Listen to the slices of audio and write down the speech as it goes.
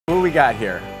Who we got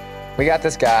here? We got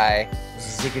this guy,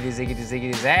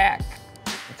 Ziggity Zack.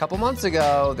 A couple months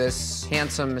ago, this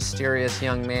handsome, mysterious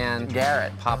young man,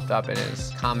 Garrett, popped up in his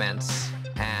comments,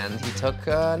 and he took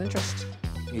an interest.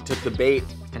 He took the bait.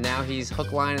 And now he's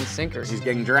hook, line, and sinker. He's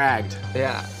getting dragged.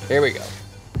 Yeah, here we go.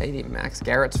 Hey, Max.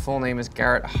 Garrett's full name is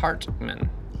Garrett Hartman.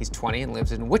 He's 20 and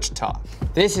lives in Wichita.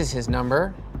 This is his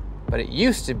number, but it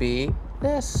used to be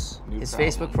this. His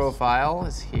Facebook profile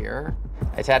is here.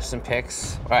 I attached some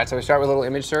pics. All right, so we start with a little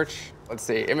image search. Let's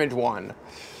see, image 1.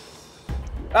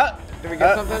 Did we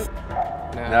get something?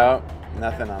 No,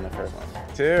 nothing on the first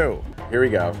one. 2. Here we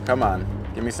go. Come on,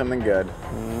 give me something good.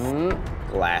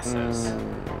 Glasses.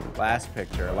 Last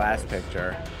picture, last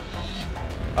picture.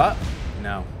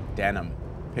 No, denim.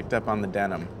 Picked up on the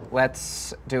denim.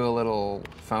 Let's do a little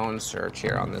phone search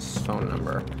here on this phone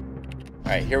number.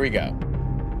 All right, here we go.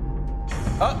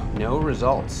 No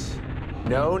results.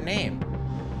 No name.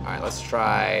 All right, let's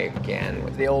try again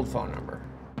with the old phone number.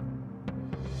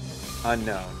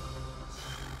 Unknown.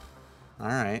 All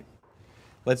right.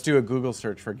 Let's do a Google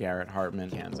search for Garrett Hartman,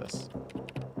 Kansas.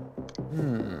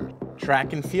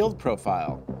 Track and field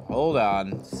profile. Hold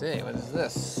on. Let's see, what is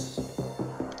this?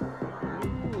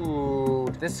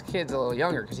 Ooh, this kid's a little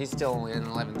younger because he's still only in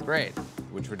 11th grade.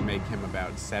 Which would make him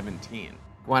about 17.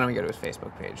 Why don't we go to his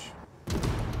Facebook page?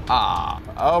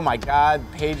 Oh my God,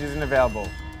 page isn't available.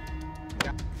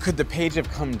 Could the page have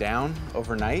come down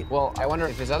overnight? Well, I wonder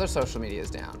if his other social media is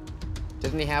down.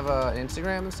 Didn't he have an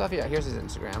Instagram and stuff? Yeah, here's his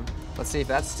Instagram. Let's see if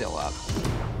that's still up.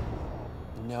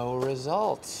 No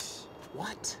results.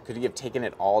 What? Could he have taken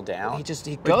it all down?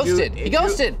 He ghosted. He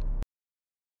ghosted.